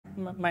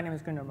My name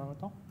is Kuninori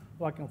Morimoto,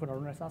 working for the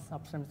Renesas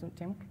upstream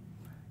team.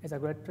 It's a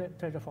great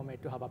pleasure for me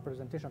to have a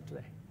presentation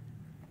today.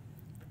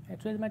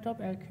 Today's my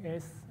topic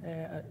is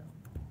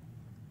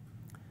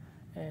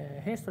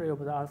history of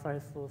the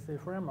ALSA SoC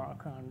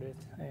framework and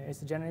its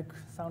generic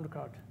sound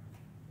card.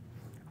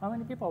 How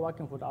many people are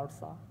working for the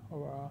ALSA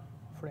or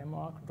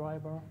framework,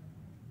 driver,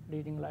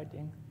 reading,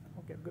 lighting?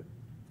 Okay, good.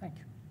 Thank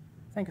you.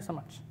 Thank you so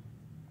much.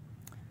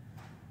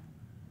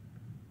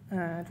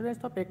 Today's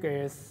topic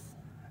is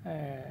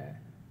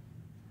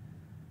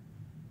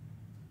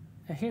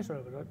a history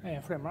of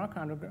the framework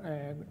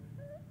and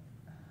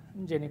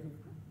generic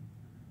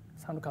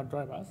sound card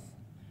drivers.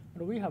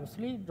 And we have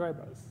three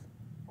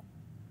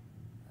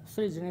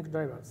generic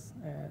drivers.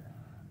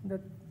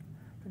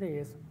 Today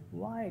is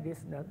why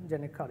this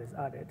generic card is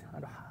added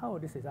and how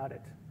this is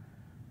added.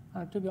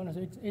 And to be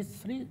honest, it's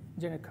three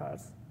generic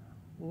cards.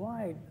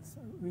 Why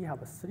we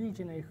have three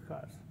generic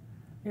cards?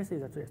 This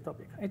is today's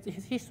topic. It's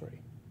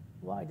history.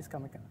 Why this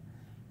kind of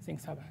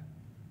things happen.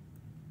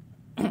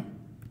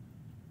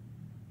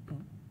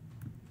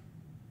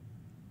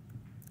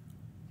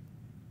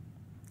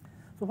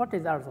 So what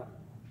is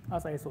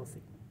ALSA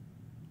SoC?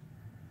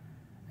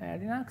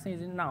 Linux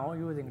is now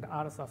using the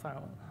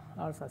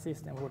ALSA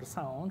system for the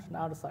sound. The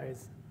ALSA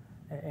is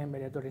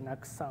embedded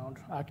Linux sound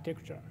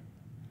architecture.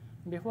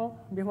 Before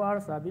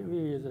ALSA, we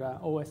used the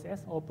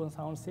OSS, Open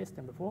Sound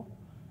System before.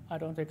 I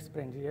don't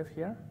explain it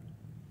here.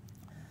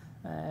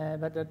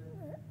 But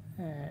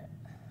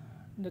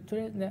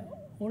the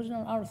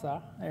original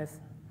ALSA is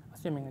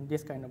assuming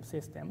this kind of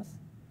systems.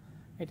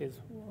 It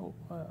is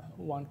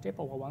one chip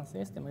or one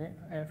system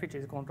which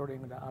is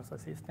controlling the ALSA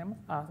system,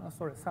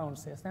 sound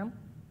system.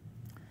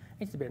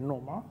 It's very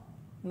normal,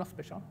 not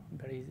special,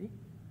 very easy.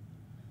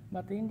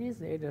 But in this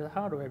days, the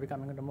hardware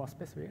becoming the more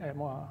specific,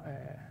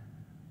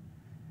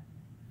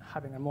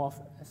 having a more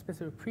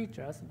specific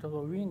features,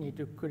 so we need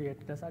to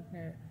create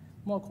a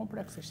more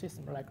complex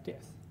system like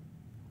this.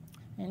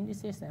 In this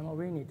system,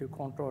 we need to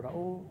control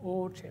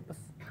all chips,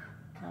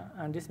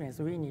 and this means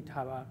we need to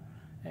have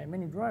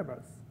many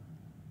drivers.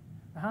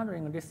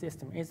 Handling this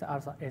system is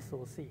ALSA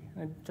SoC,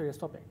 today's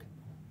topic.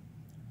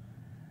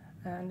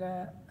 And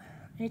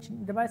each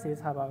devices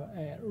have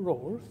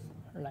roles,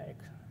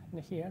 like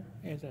here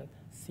is a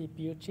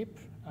CPU chip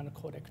and a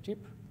codec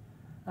chip.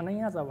 And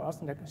in other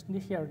words,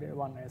 here the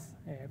one is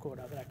called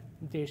like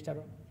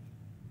digital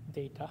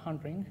data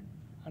handling,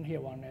 and here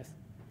one is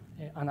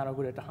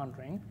analog data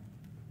handling.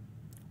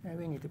 And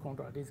we need to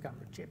control these kind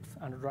of chips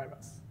and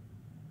drivers.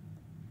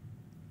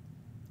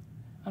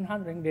 And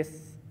handling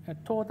this,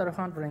 total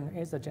handling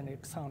is a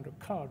generic sound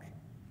card.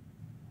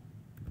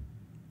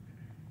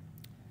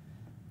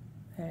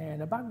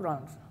 The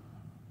background,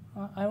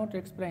 I want to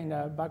explain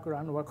the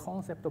background or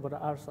concept of the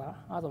ALSA,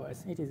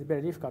 otherwise it is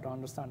very difficult to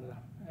understand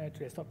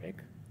today's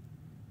topic.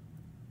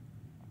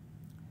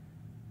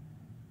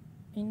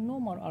 In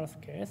normal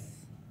ALSA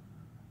case,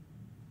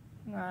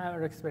 I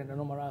will explain the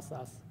normal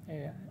ALSA's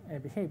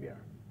behavior.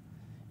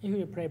 If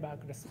you play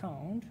back the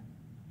sound,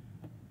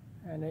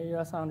 and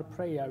your sound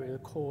player will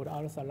call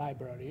ALSA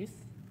libraries,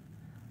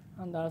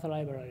 and the ALSA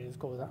library is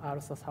called the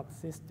ALSA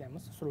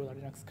subsystems through the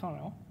Linux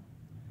kernel,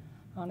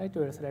 and it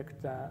will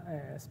select the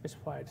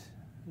specified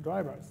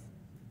drivers.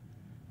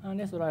 And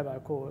this driver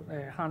called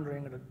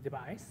handling the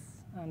device,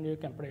 and you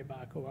can play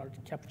back or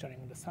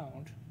capturing the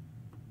sound.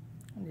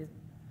 And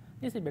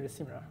this is very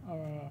similar,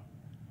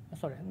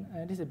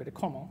 this is very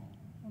common,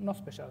 not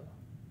special.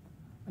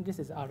 And this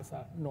is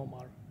ALSA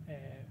normal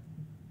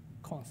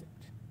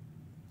concept.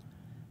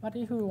 But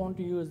if you want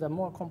to use a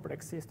more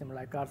complex system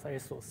like ALSA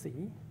SoC,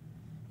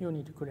 you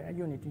need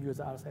to use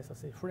ALSA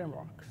SoC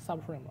framework,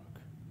 sub-framework.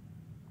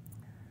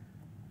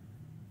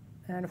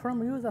 And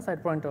from user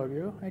side point of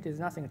view, it is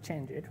nothing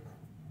changed,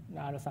 the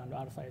ALSA and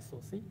ALSA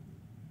SoC,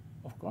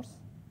 of course.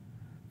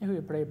 If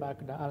you play back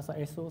the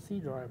ALSA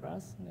SoC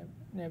drivers,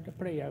 the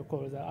player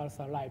calls the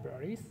ALSA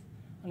libraries,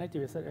 and it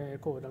is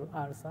called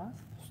ALSA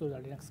through the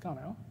Linux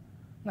kernel.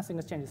 Nothing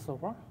has changed so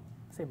far,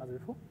 same as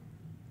before.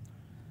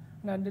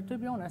 And to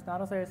be honest, the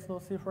ALSA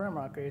SoC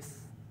framework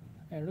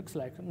looks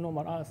like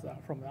normal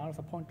ALSA from the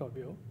ALSA point of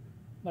view,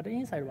 but the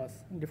inside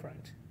was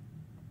different.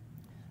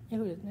 If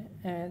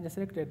the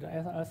selected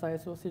ALSA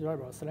SoC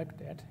driver was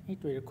selected,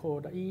 it will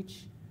code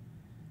each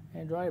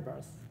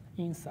drivers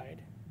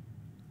inside.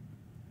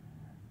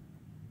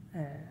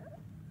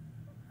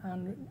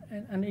 And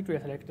it will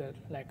select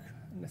like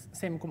the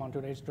same command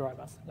to each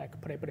drivers,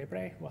 like play, play,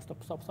 play, or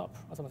stop, stop, stop,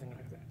 or something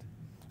like that.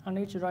 And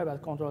each driver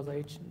controls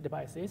each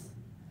devices,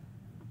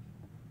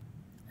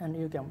 and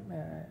you can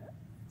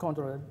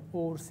control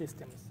all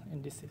systems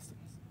in these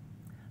systems.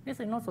 This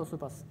is not so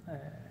super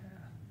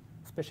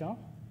special,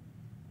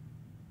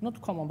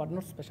 not common, but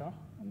not special.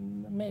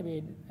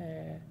 Maybe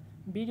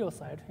video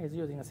side is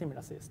using a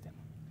similar system,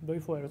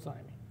 before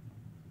time.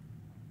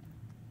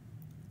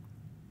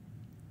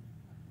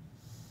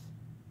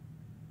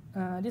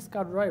 This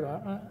card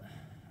driver,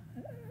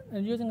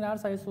 using the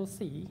ALSA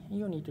SoC,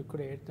 you need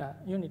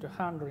to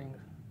handling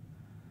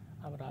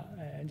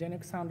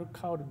generic sound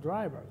card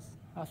drivers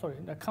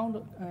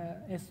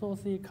the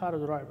SoC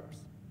card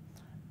drivers,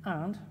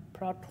 and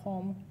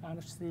platform and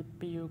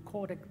CPU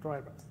codec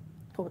drivers.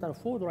 Total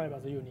 4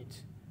 drivers you need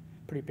to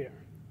prepare.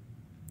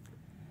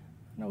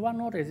 Now, one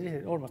notice this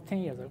is almost 10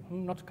 years ago,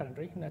 not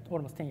currently,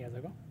 almost 10 years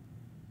ago.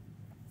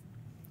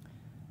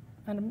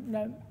 And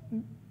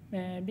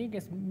the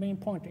biggest main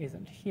point is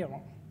here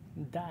on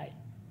DI.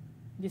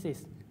 This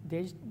is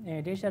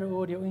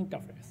digital audio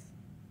interface.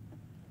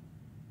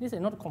 This is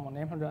not common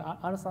name, the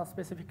ALSA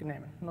specific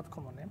name, not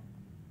common name.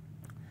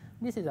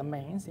 This is the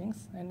main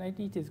things, and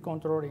it is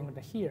controlling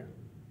the here,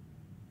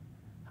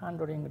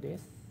 handling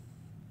this,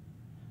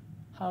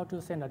 how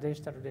to send a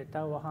digital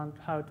data or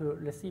how to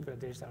receive the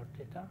digital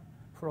data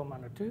from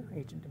and to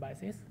each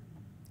devices.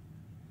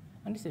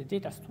 And this is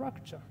data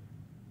structure.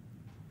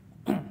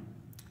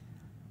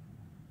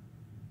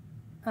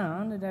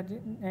 And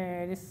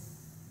this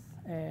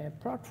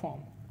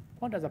platform,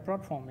 what does a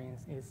platform mean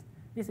is,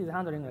 this is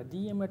handling the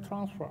DMA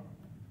transfer.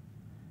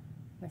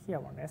 Here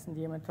one is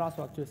DMA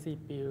transfer to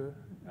CPU,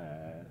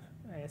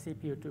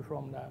 CPU to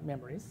from the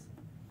memories.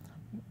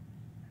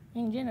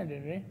 In general,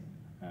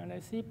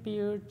 the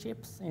CPU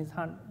chips is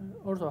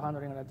also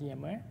handling the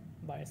DMA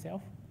by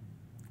itself.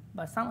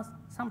 But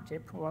some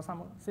chip or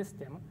some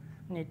system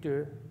need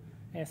to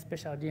a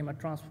special DMA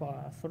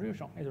transfer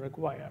solution is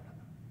required.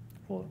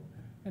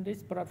 And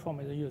this platform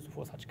is used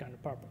for such kind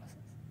of purposes.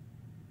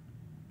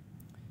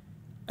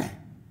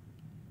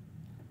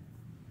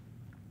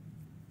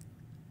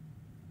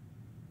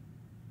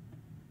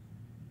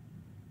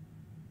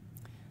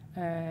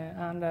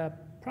 And the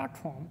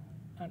platform,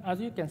 and as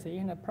you can see,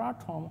 in the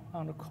platform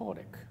and the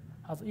codec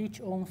has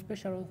each own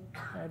special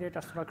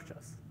data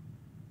structures.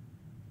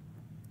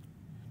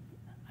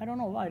 I don't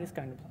know why this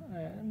kind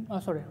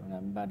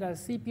of, but the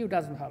CPU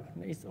doesn't have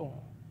its own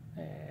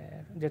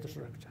data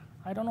structure.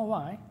 I don't know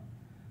why,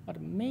 but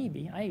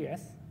maybe, I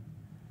guess,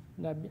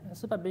 the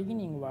super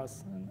beginning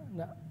was,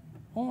 the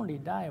only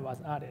die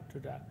was added to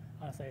the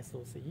ALSA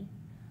SoC,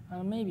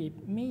 and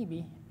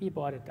maybe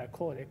people added the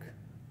codec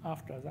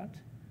after that,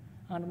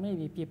 and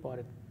maybe people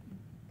added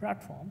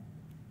platform,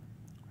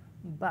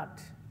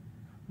 but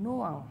no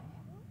one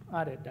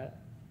added the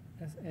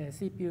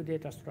CPU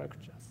data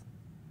structures.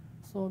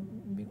 So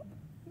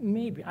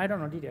maybe, I don't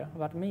know detail,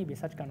 but maybe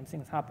such kind of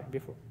things happened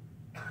before.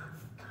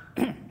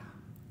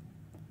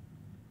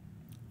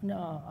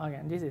 No,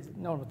 again, this is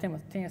no 10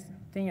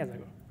 years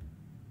ago.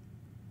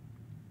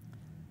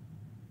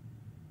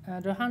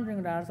 To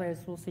handling the ALSA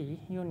SoC,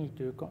 you need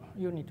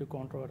to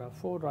control the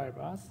 4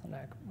 drivers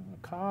like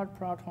card,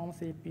 platform,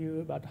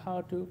 CPU, but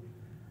how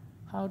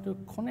to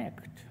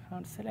connect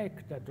and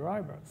select the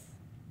drivers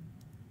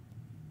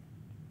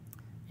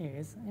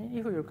is,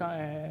 if you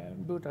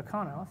boot a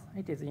kernel,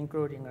 it is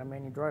including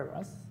many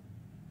drivers.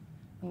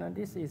 And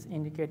this is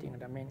indicating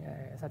the many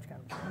such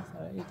kind of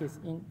things. It is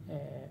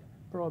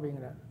probing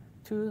the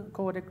 2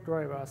 codec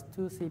drivers,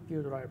 2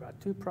 CPU drivers,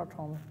 2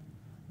 platform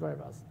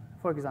drivers.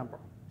 For example,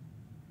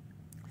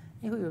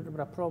 if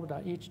you probe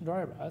each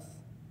drivers,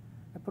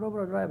 the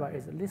probe driver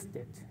is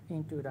listed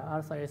into the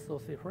ALSA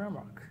SoC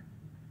framework.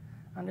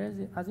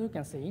 And as you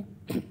can see,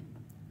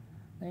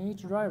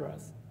 each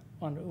drivers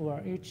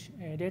or each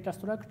data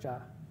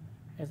structure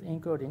is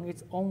including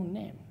its own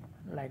name,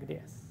 like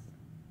this.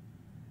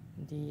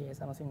 DA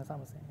something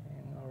something,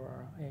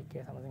 or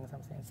AK something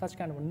something. Such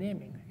kind of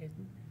naming,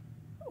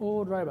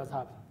 all drivers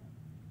have.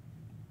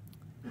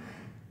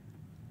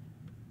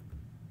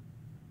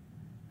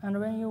 And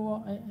when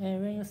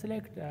you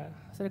select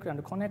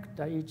and connect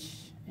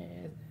each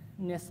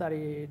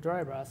necessary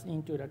drivers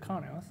into the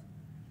kernels,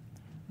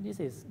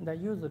 the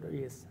user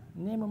is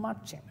name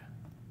matching.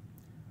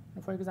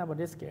 For example,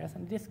 this case,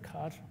 and this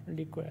card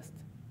request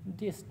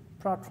this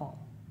platform,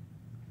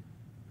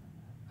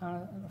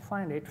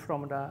 find it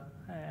from the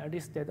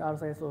listed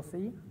ALSA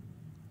SoC,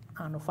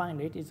 and find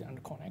it is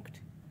and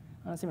connect.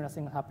 And similar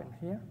thing happen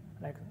here.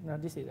 Like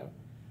this is a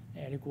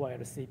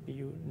required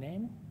CPU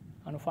name,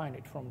 and find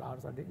it from the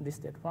ALSA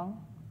listed one,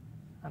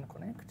 and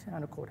connect,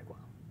 and codec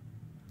one,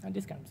 and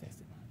this kind of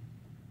system.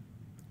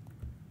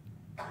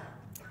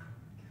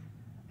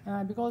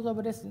 Because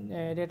of this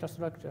data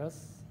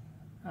structures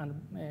and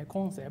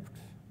concept,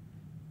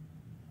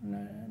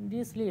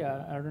 this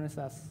layer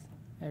Renesas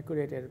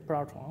created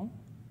platform.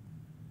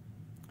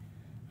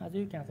 As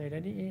you can see,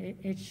 that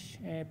each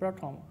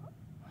platform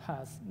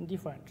has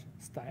different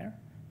style,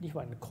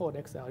 different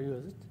codecs are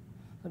used.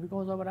 So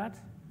because of that,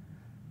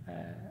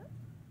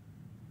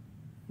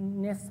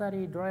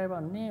 necessary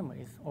driver name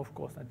is of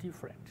course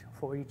different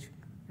for each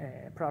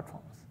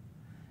platforms.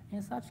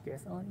 In such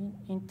case,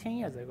 in 10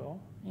 years ago,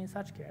 in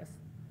such case,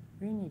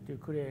 we need to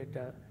create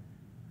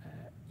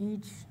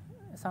each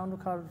sound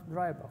card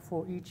driver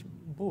for each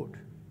board.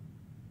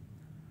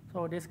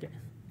 So in this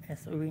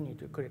case, we need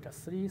to create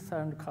 3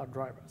 sound card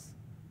drivers.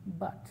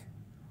 But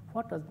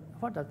what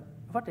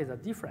is the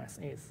difference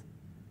is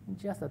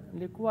just a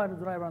required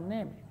driver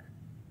naming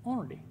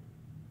only.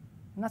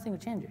 Nothing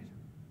changes.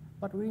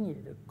 But we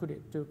need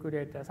to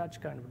create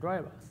such kind of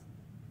drivers.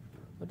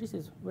 So this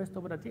is waste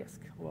of the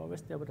disk or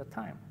waste of the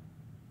time.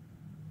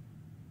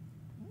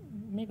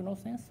 make no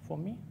sense for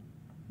me.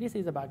 This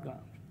is the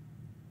background.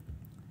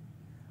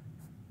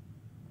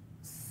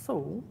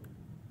 So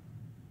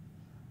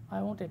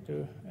I wanted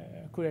to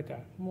create a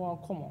more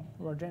common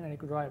or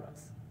generic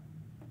drivers.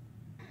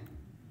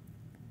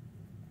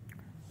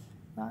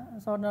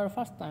 So the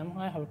first time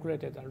I have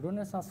created a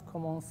Renesas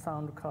common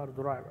sound card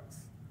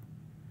drivers.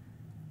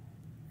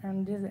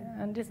 And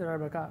this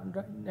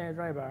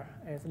driver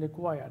is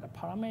required a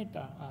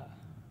parameter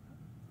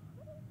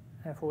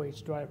for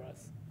each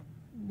drivers.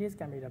 These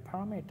can be the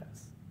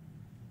parameters.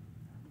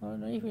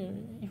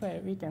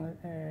 If we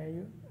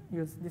can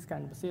use this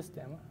kind of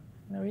system,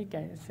 we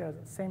can share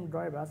the same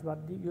drivers but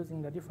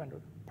using the different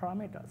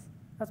parameters.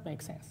 That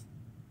makes sense.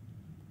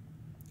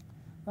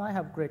 I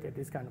have created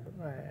this kind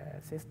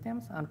of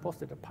systems and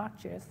posted the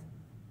patches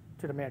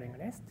to the mailing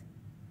list,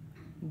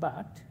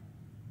 but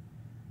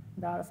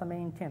the ALSA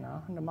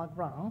maintainer, Mark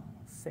Brown,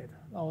 said,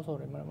 oh,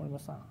 sorry,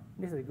 Morimoto-san,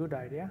 this is a good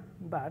idea,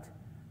 but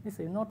this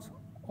is not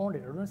only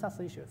the Renesas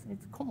issues,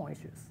 it's common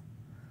issues.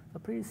 So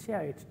please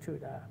share it to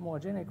the more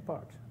generic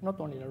part, not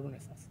only the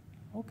Renesas.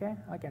 Okay,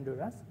 I can do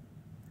that.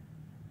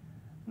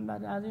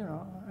 But as you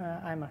know,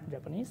 I'm a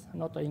Japanese,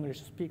 not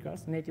English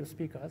speakers, native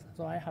speakers,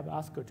 so I have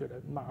asked to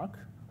the Mark,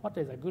 what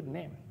is a good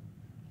name?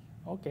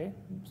 Okay,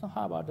 so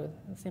how about the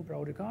simple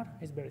audio card?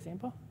 It's very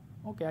simple.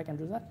 Okay, I can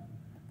do that.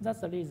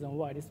 That's the reason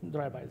why this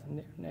driver is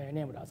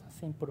named as a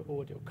simple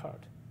audio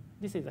card.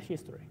 This is the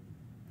history.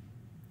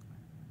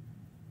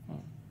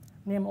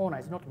 Name owner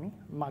is not me,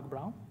 Mark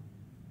Brown.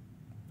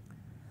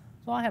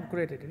 So I have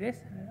created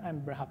this.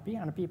 I'm very happy,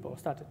 and people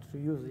started to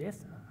use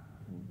this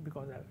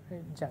because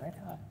of Janet.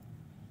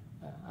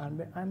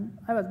 And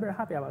I was very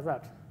happy about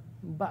that.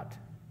 But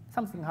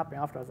something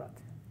happened after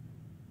that.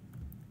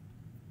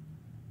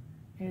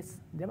 It's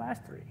device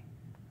tree.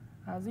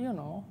 As you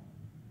know,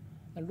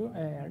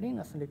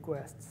 Linux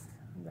requests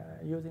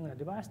using the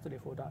device tree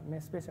for that,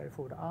 especially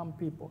for the ARM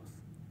peoples.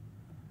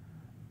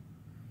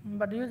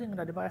 But using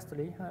the device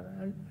tree,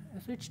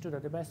 switch to the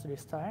device tree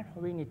style,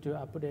 we need to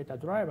update the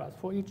drivers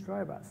for each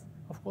drivers.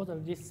 Of course,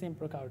 this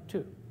simple card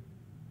too.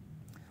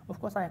 Of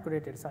course, I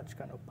created such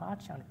kind of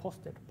patch and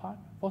posted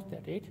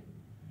it.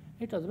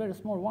 It was a very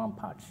small one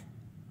patch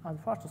as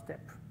first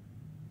step,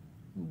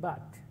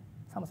 but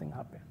something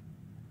happened.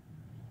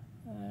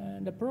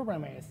 The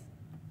problem is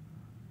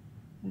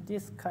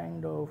this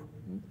kind of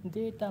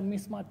data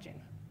mismatching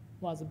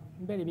was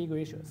very big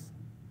issues.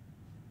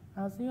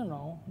 As you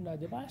know, the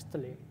device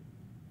tree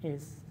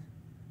is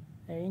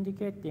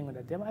indicating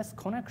the device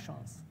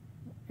connections.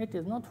 It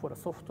is not for the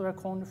software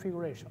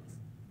configurations.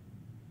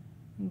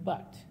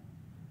 But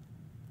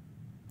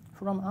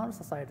from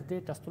ALSA side,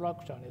 data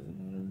structure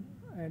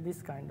is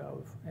this kind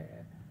of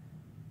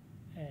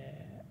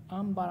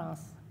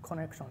unbalanced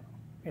connection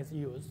is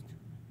used.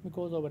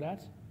 Because of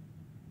that,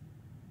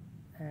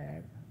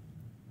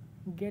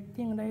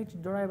 getting the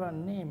each driver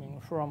naming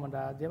from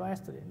the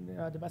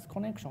device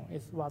connection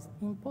was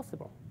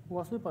impossible,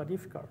 was super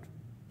difficult,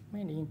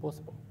 mainly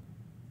impossible.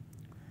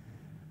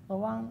 So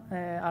one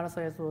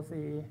ALSA SoC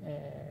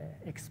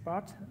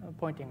expert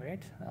pointing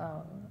it,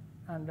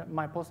 and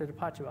my posted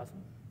patch was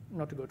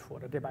not good for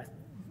the device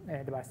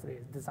tree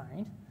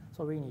designed.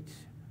 So we need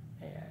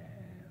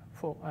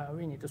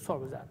to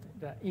solve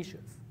the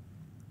issues.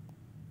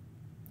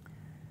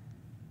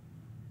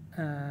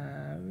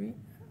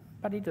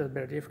 But it was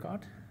very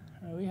difficult.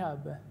 We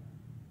have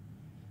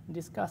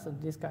discussed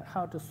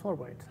how to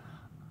solve it,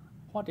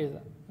 what is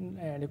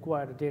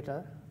required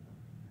data,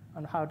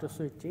 and how to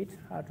switch it,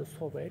 how to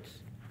solve it.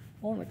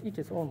 It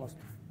is almost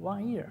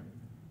 1 year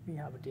we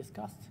have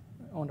discussed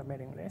on the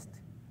mailing list.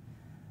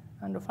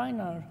 And the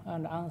final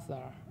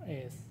answer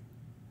is,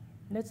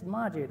 let's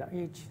merge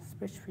each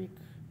specific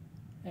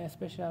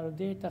special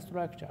data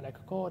structure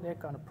like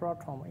Codec and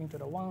Proton into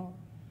the one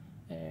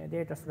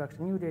data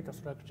structure, new data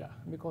structure,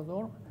 because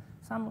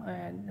some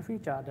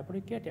feature are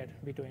duplicated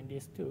between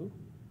these two.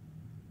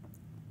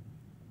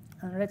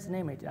 And let's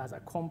name it as a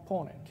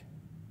component.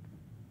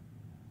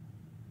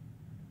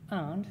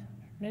 And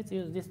let's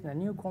use this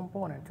new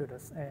component to the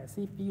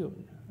CPU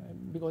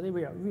because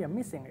we are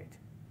missing it.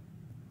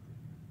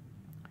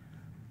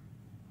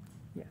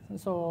 Yes,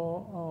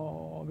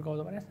 so because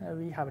of this,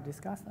 we have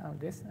discussed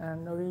this,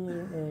 and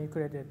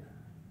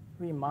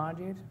we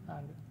merged it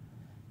and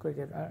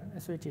created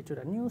switch it to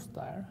the new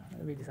style.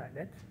 We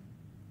decided,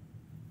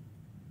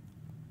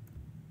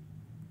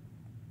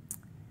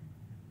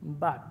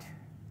 but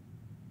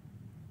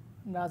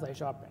another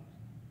issue happened.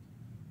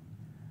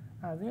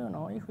 As you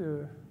know, if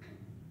you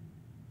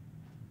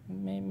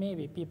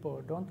maybe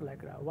people don't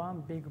like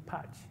one big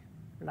patch,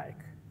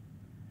 like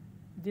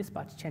this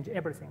patch change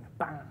everything,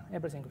 bang,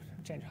 everything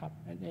change,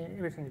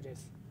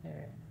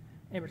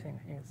 everything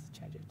is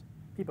changed.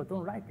 People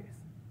don't like this,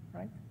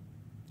 right?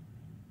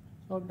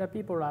 So the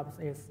people labs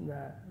is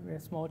the very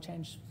small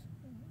change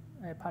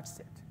patch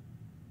set.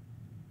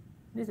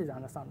 This is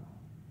understandable,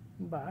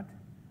 but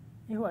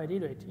if I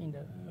did it in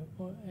the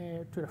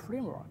to the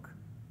framework,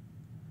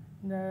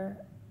 the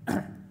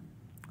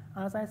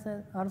ALSA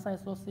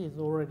SoC is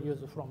already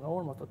used from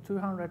almost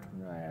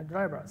 200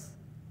 drivers.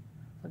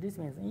 So this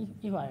means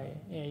if I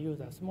use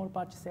a small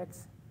patch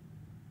sets,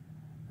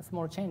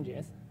 small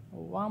changes,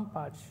 one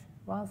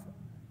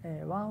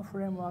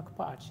framework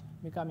patch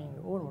becoming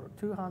almost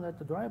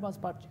 200 drivers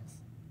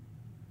patches,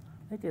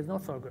 it is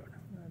not so good.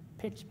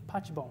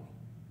 Patch bomb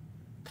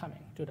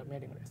coming to the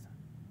mailing list.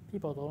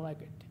 People don't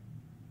like it.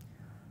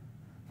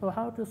 So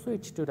how to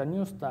switch to the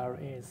new style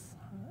is,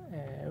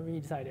 we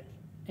decided,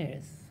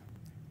 is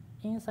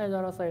inside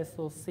ALSA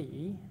SoC,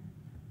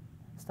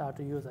 start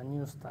to use a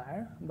new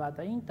style, but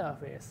the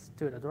interface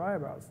to the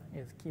drivers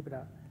is keep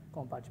the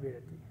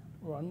compatibility,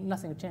 or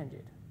nothing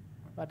changed.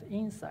 But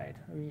inside,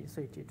 we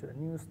switch it to the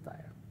new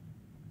style.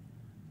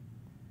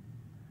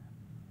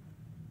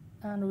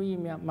 And we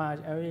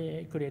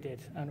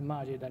created and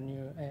merged the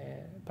new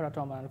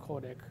platform and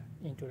codec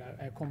into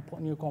the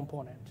new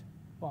component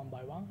one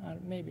by one.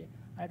 And maybe,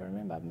 I don't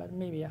remember, but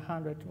maybe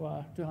 100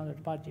 or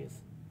 200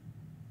 patches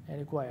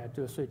required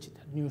to switch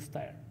to new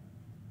style.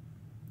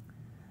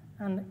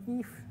 And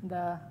if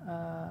the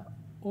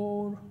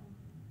old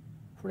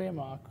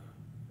framework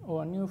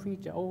or new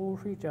feature, all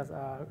features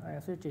are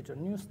switched to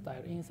new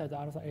style inside the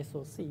ALSA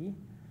SoC,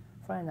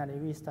 finally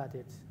we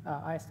started,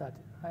 I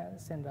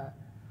sent a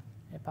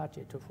patch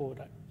to for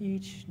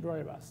each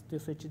drivers to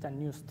switch the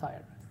new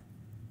style.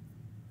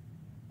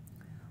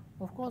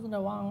 Of course,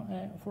 the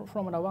one,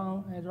 from the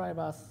one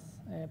driver's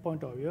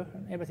point of view,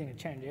 everything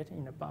changed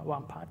in the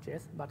one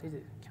patches, but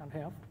it can't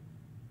help.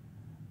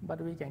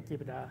 But we can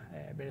keep the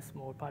very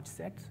small patch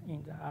set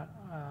in the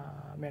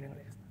mailing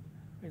list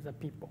with the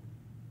people.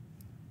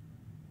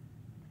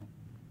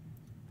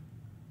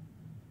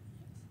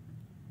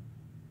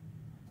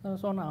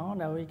 So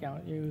now we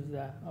can use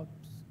the,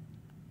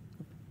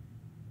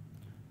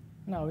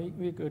 now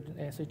we could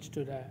switch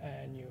to the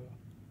new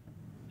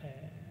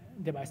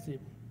device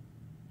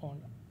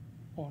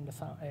on the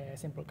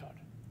simple card.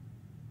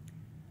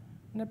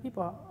 The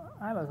people,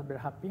 I was very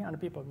happy, and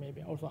people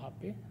maybe also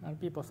happy, and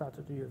people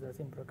started to use the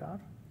simple card.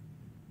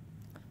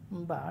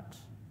 But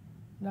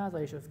the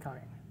other issues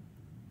coming.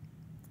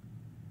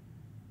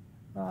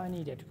 I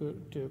needed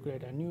to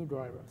create a new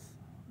drivers,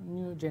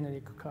 new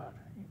generic card.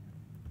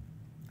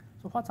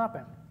 So what's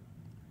happened?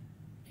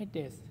 It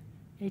is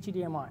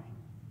HDMI.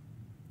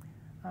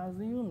 As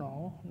you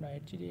know, the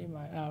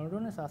HDMI,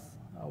 Renesas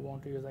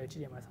want to use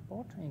HDMI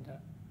support in the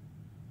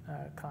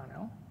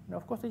kernel.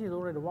 Of course, it is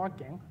already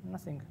working,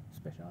 nothing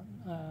special,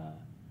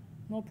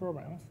 no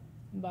problems.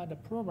 But the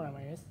problem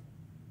is,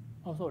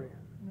 the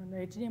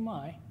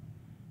HDMI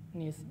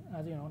needs,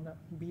 as you know, the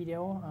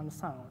video and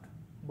sound,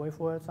 voice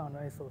forward sound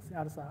SoC,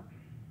 ALSA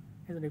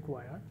is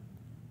required.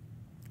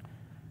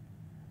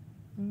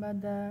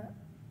 But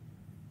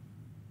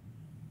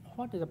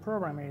what is the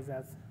problem is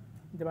that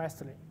device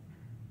tree.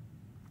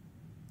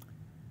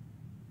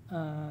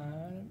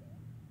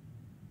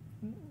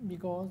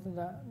 Because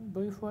the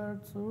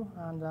V42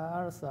 and the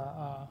ALSA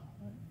are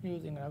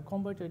using a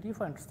completely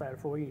different style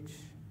for each.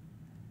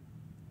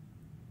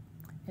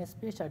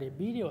 Especially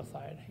video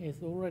side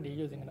is already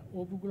using an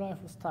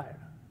obgraph style.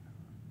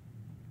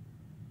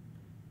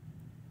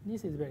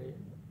 This is very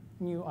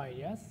new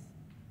ideas.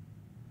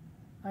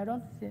 I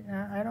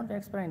don't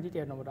explain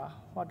detail about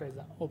what is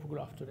the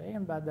obgraph today,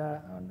 but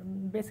the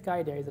basic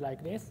idea is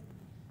like this.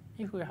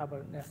 If we have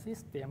a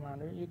system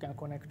and you can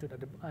connect to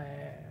the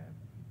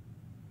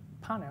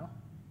panel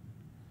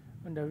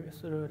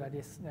through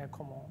these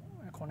common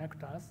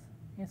connectors,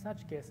 in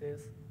such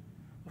cases,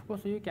 of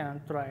course, you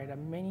can try the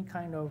many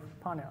kind of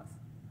panels,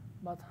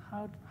 but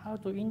how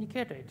to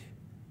indicate it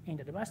in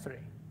the device tree?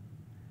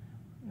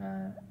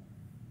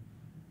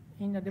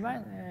 In the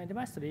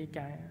device tree,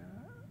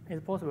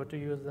 it's possible to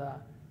use the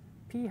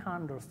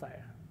p-handle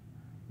style,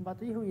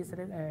 but if we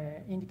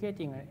are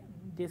indicating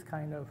this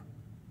kind of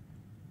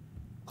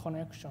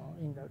connection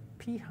in the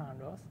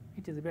p-handles,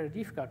 it is very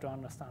difficult to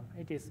understand.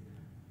 It is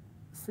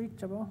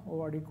switchable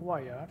or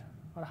required,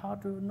 or how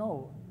to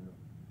know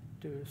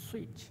to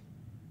switch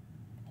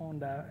on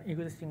the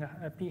existing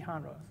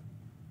p-handles.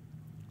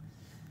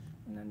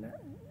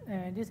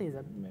 This is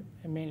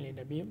mainly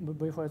the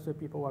V42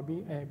 people or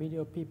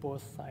video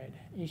people's side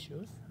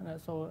issues.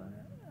 So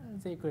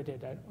they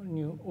created a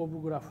new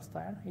obgraph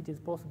style. It is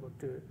possible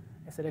to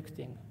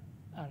selecting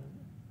and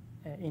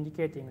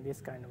indicating this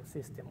kind of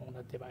system on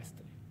the device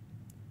tree.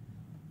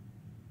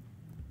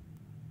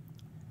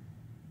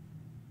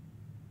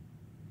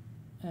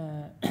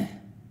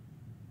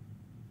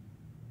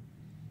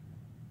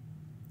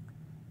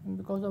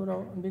 Because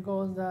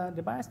the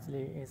device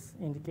tree is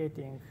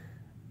indicating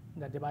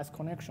the device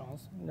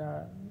connections,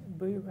 the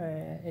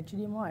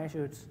HDMI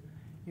should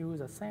use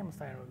the same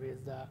style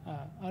with the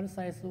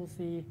ALSA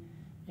SoC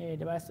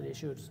device tree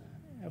should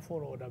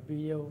follow the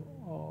video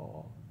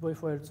or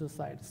V42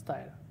 side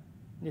style.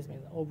 This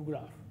means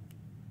obgraph.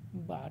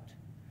 But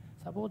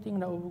supporting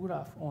the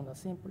obgraph on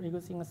the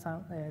existing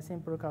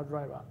simple card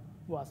driver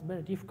was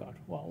very difficult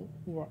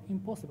or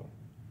impossible.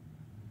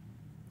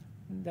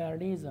 The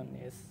reason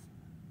is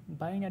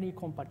binary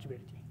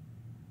compatibility.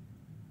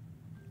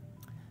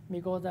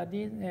 Because the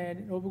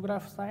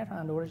obgraph style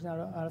and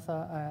original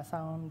ALSA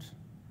sound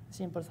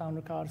simple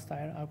sound card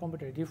style are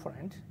completely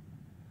different.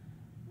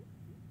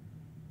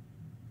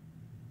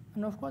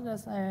 And of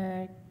course,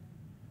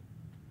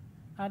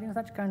 adding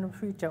such kind of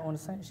feature on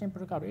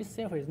simple card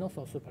itself is not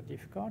so super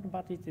difficult,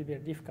 but it is very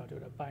difficult to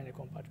the binary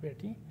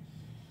compatibility.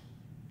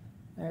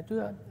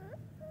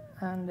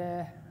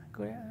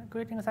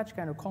 Creating such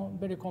kind of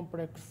very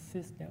complex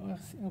system,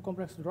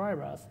 complex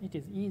drivers, it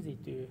is easy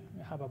to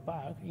have a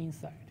bug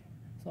inside.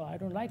 So I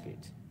don't like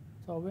it.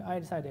 So I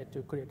decided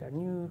to create a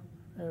new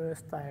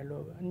style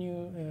of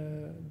new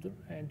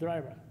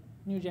driver,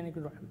 new generic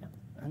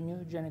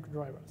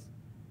drivers.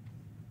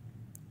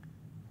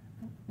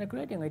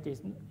 Creating it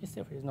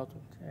itself is not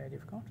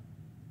difficult.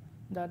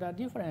 The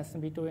difference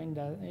between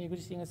the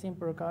existing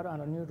simple card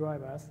and the new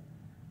drivers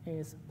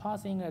is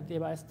passing a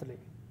device tree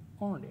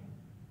only.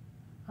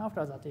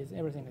 After that is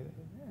everything,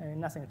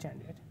 nothing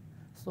changed.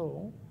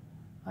 So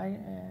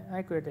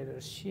I created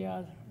a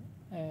shared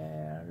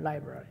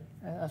library,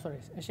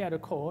 a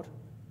shared code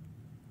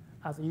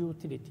as a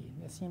utility,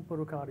 a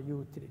simple card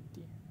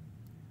utility.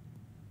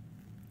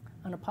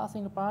 And the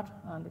passing part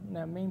and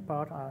the main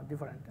part are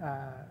different,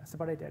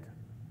 separated.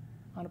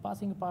 And the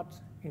passing part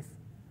is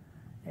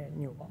a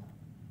new one.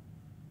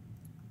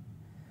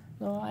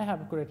 So I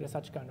have created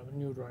such kind of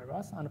new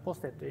drivers and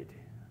posted it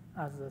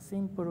as a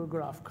simple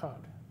graph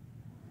card.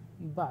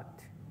 But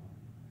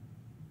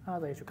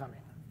another issue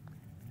coming.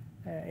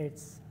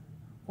 It's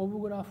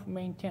graph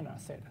maintainer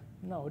said,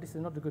 no, this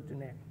is not a good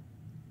name.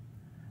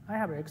 I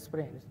have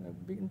explained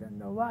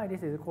why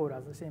this is called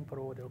as a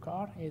simple audio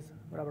card is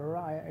blah, blah,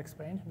 blah. I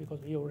explained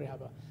because we already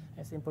have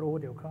a simple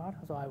audio card,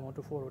 so I want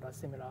to follow the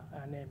similar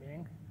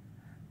naming.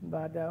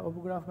 But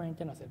graph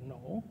maintainer said,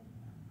 no,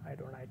 I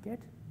don't like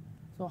it.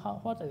 So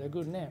what is a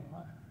good name?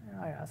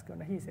 I asked,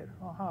 and he said,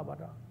 oh, how about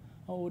an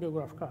audio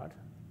graph card?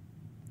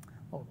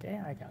 Okay,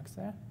 I can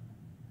accept.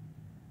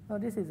 So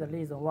this is the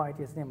reason why it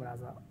is named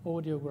as an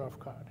audio graph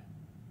card.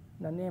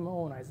 The name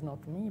owner is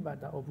not me,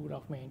 but the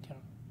graph maintainer.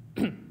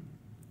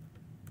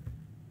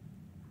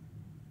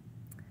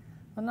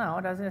 So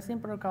now, the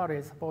simple card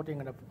is supporting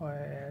the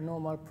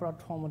normal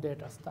platform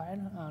data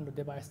style and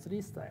device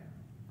tree style.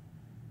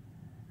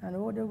 And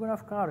audio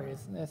graph card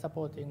is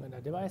supporting the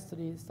device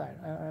tree style,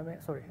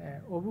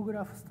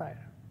 graph style.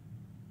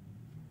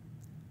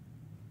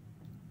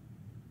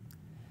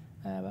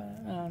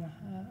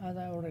 As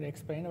I already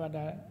explained, but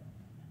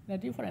the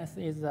difference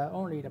is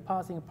only the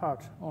passing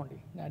part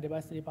only, the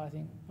device tree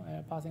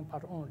passing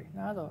part only.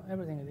 Now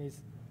everything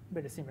is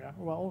very similar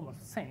or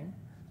almost the same.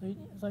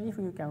 So if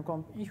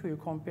you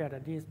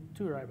compare these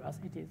two drivers,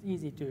 it is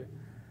easy to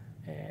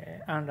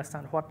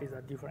understand what is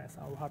the difference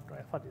or what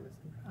is the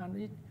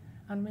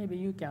and maybe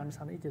you can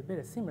understand it is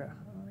very similar.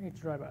 Each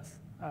drivers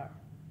are.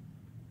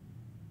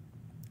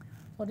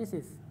 So this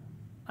is,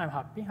 I'm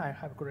happy. I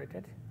have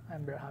created.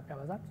 I'm very happy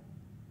about that.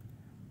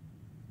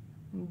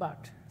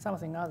 But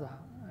something other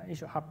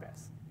issue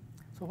happens.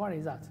 So what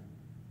is that?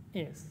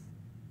 Is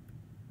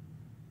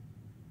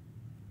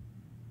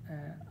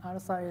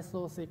ALSA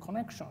SoC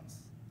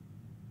connections.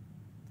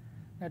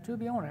 Now, to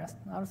be honest,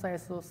 ALSA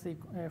SoC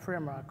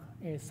framework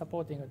is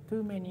supporting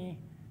too many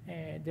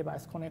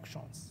device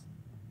connections.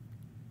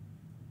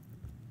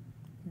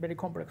 Very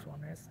complex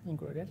one is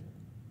included.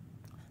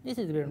 This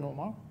is very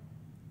normal.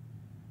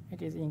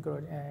 It is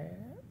included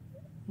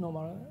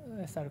normal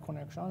style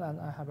connection that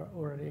I have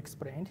already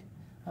explained.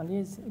 And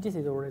this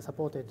is already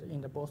supported in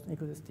the both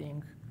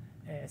existing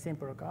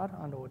simple card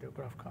and audio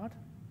graph card.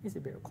 This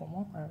is very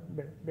common,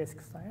 very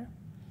basic style.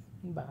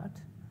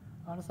 But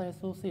ALSA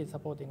SoC is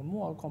supporting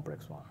more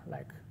complex one,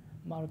 like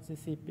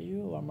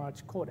multi-CPU or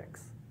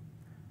multi-codecs.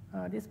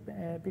 This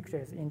picture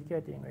is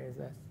indicating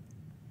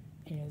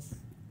is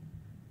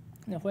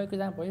for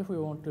example, if we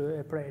want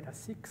to play the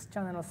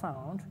 6-channel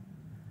sound,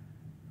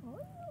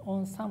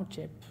 on some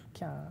chip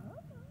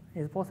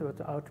is possible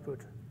to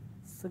output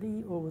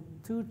 3 of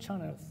 2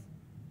 channels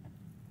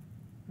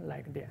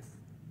like this.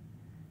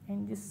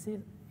 In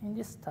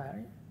this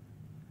style,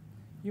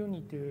 you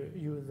need to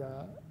use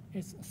a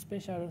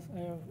special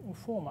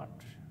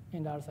format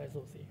in the ALSA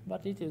SoC,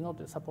 but it is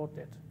not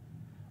supported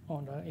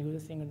on the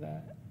existing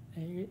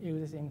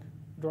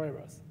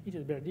drivers. It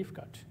is very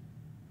difficult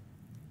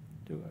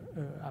to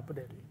update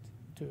it,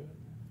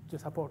 to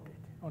support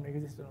it on the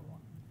existing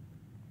one.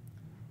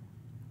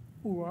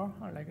 Or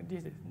like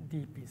this is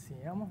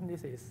DPCM.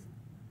 This is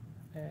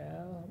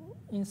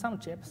in some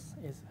chips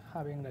is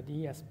having the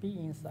DSP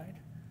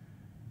inside,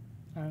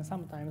 and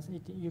sometimes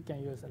you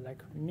can use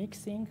like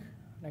mixing,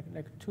 like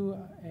two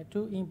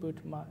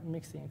input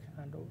mixing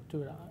and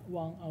to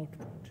one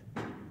output,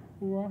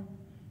 or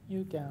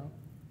you can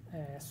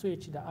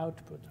switch the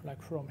output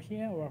like from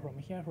here or from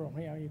here.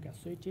 You can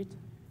switch it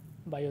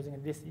by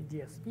using this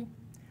DSP,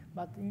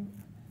 but in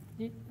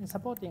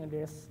supporting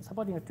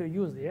to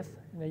use this,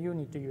 you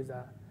need to use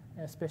a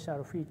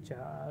special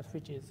feature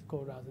which is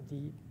called as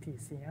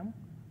DPCM.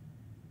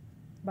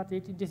 But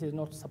this is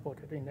not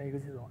supported in the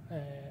existing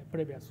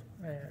previous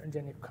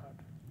generic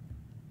card.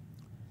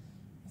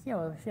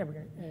 Here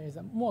is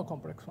a more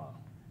complex one,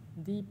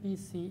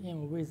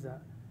 DPCM with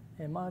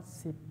a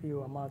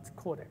multi-CPU or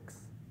multi-codecs.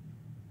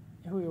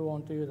 If you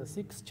want to use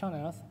 6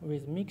 channels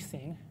with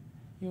mixing,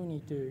 you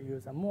need to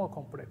use a more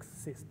complex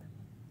system.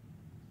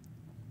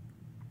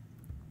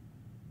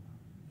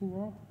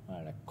 Or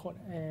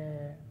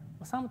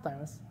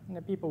sometimes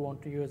people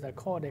want to use a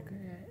codec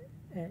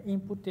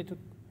inputted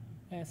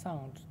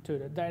sound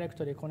to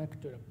directly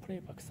connect to the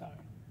playback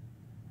side,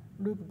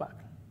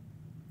 loopback.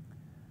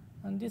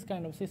 And this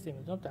kind of system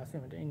is not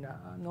assumed in the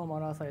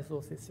normal ALSA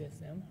SoC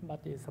system,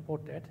 but is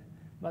supported.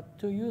 But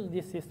to use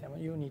this system,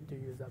 you need to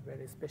use a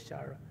very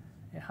special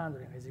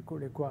handling is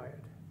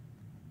required.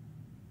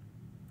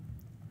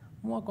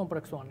 More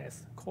complex one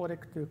is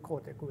codec to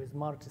codec with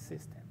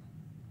multi-system.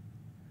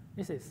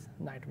 This is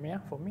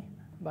nightmare for me,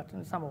 but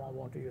someone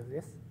want to use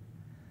this.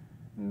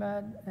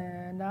 But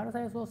the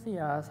ALSA SoC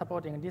are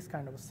supporting this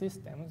kind of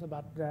systems,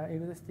 but the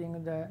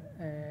existing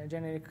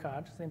generic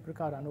card, simple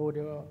card, and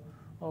audio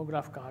or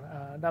graph card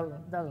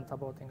doesn't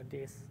supporting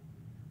these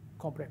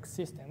complex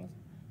systems.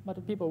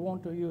 But people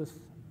want to use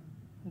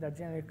the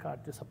generic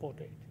card to support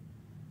it.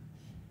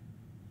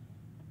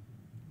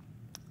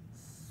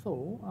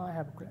 So I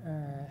have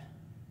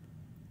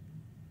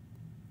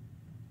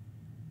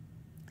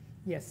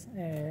yes,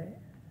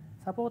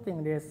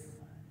 supporting this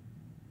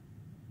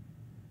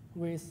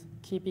with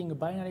keeping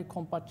binary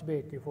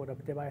compatibility for the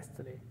device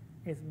tree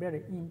is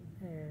very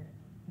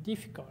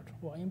difficult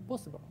or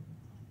impossible.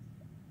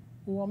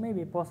 Or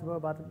maybe possible,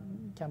 but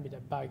can be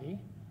buggy,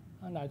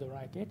 and I don't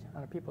like it,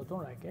 and people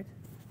don't like it.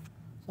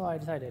 So I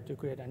decided to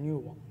create a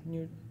new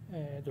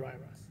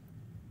drivers.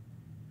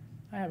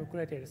 I have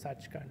created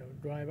such kind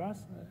of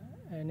drivers,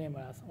 named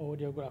as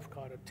Audio Graph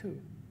Card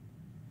 2,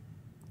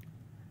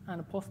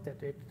 and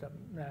posted it to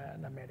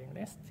the mailing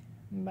list.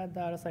 But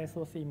the ALSA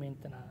SoC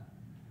maintainer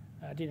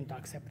didn't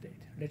accept it,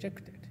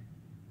 rejected.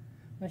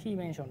 But he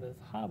mentioned that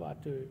how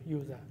about to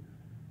use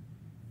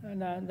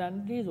the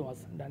reason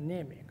was the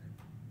naming.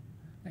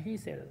 And he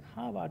said,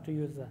 how about to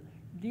use a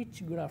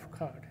rich graph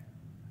card?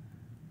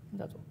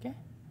 That's okay.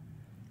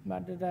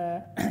 But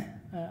the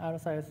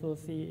ALSA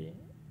SoC,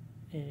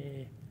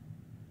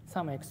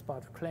 some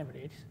experts claimed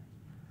it.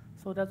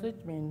 So does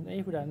it mean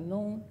if the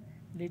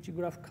non-rich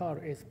graph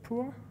card is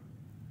poor?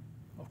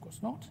 Of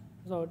course not.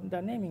 So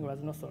the naming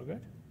was not so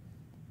good.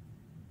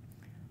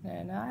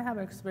 And I have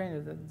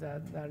explained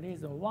that the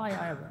reason why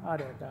I have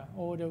added the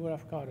audio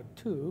graph card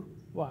 2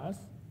 was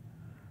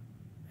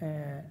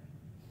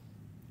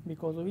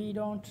because we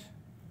don't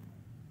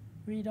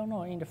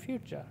know in the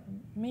future.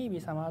 Maybe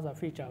some other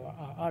features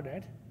are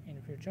added in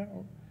the future,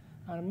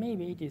 and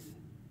maybe it is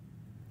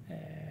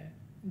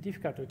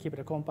difficult to keep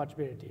the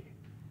compatibility.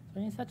 So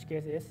in such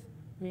cases,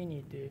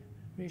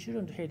 we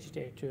shouldn't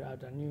hesitate to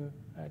add a new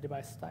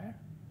device style.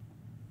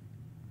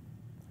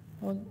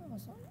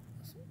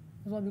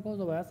 So because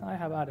of that, I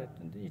have added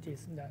it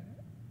is the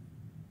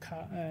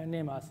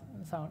name as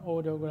some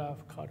audio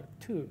graph card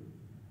 2.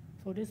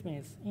 So this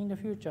means in the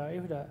future,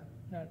 if the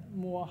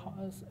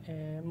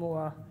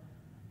more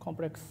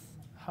complex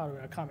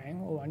hardware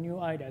coming or new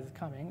ideas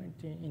coming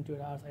into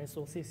the ALSA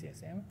SoC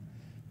system,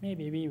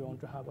 maybe we want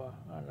to have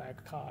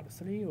like card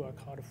 3 or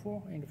card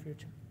 4 in the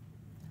future.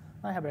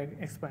 I have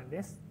explained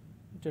this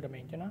to the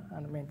maintainer,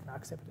 and the maintainer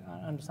accepted,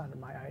 understood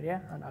my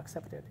idea and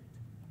accepted it.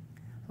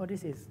 So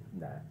this is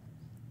the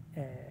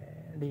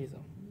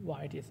reason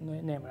why it is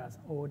named as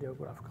Audio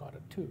Graph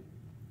Card 2.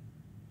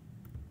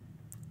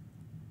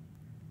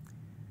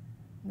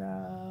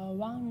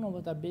 One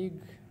of the big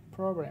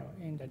problems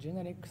in the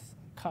generic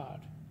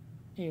card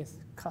is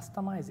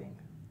customizing,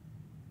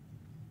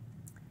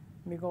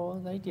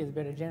 because it is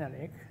very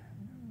generic,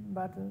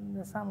 but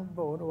some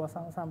board or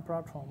some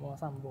platform or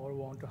some board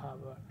want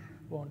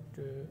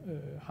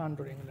to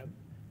handling the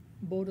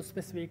board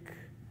specific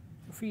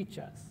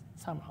features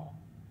somehow,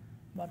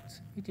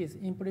 but it is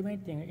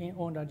implementing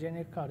on the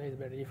generic card is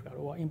very difficult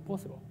or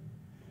impossible.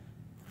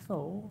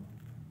 So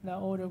the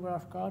audio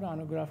graph card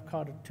and graph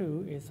card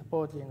 2 is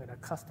supporting the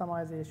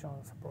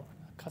customization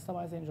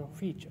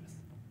features.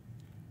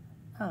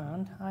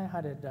 And I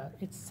added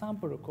its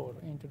sample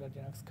code into the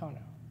Linux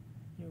kernel.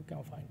 You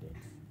can find it.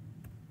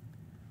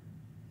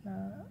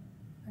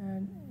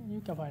 And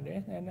you can find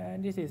it,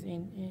 and this is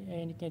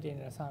indicating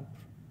the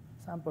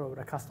sample of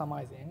the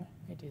customizing.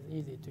 It is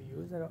easy to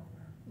use the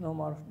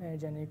normal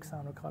generic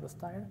sound card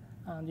style,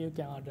 and you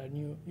can add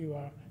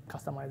your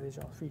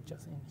customization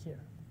features in here.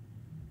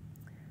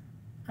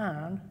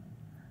 And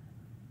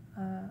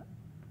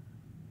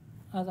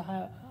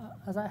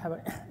as I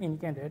have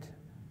indicated,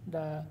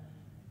 the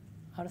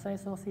ALSA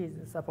SoC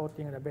is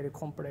supporting the very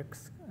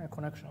complex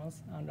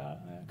connections, and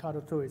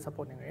card 2 is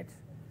supporting it.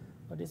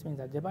 So this means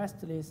that device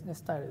tree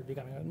style is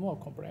becoming more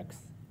complex.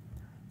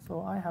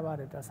 So I have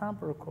added a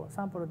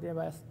sample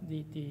device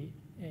DT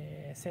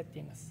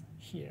settings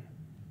here.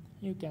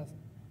 You can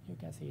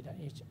see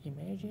each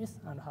images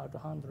and how to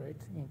handle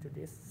it into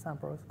this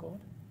sample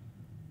code.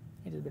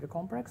 It is very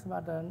complex,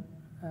 but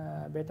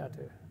better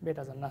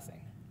than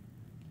nothing.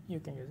 You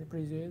can use it.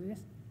 Please use this.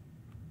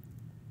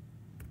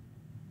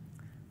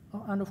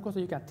 Oh, and of course,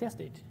 you can test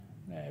it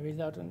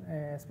without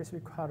a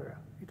specific hardware.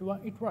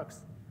 It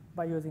works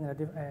by using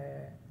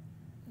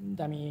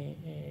dummy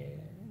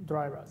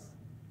drivers.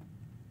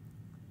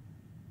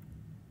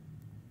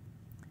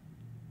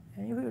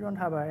 And if you don't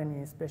have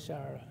any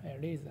special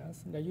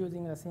reasons,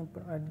 using a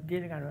simple,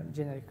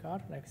 generic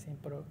card, like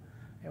simple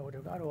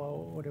audio card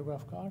or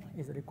audiograph card,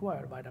 is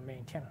required by the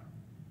maintainer.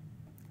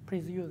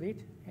 Please use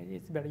it.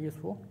 It's very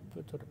useful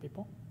to the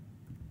people.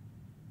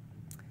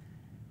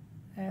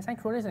 Thank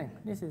you for listening.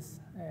 This is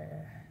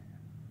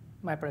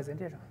my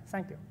presentation.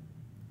 Thank you.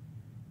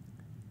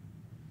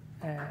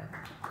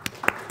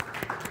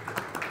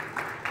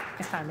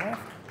 It's time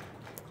left.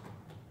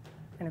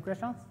 Any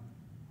questions?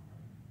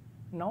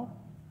 No?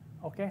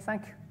 Okay,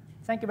 thank you.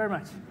 Thank you very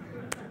much.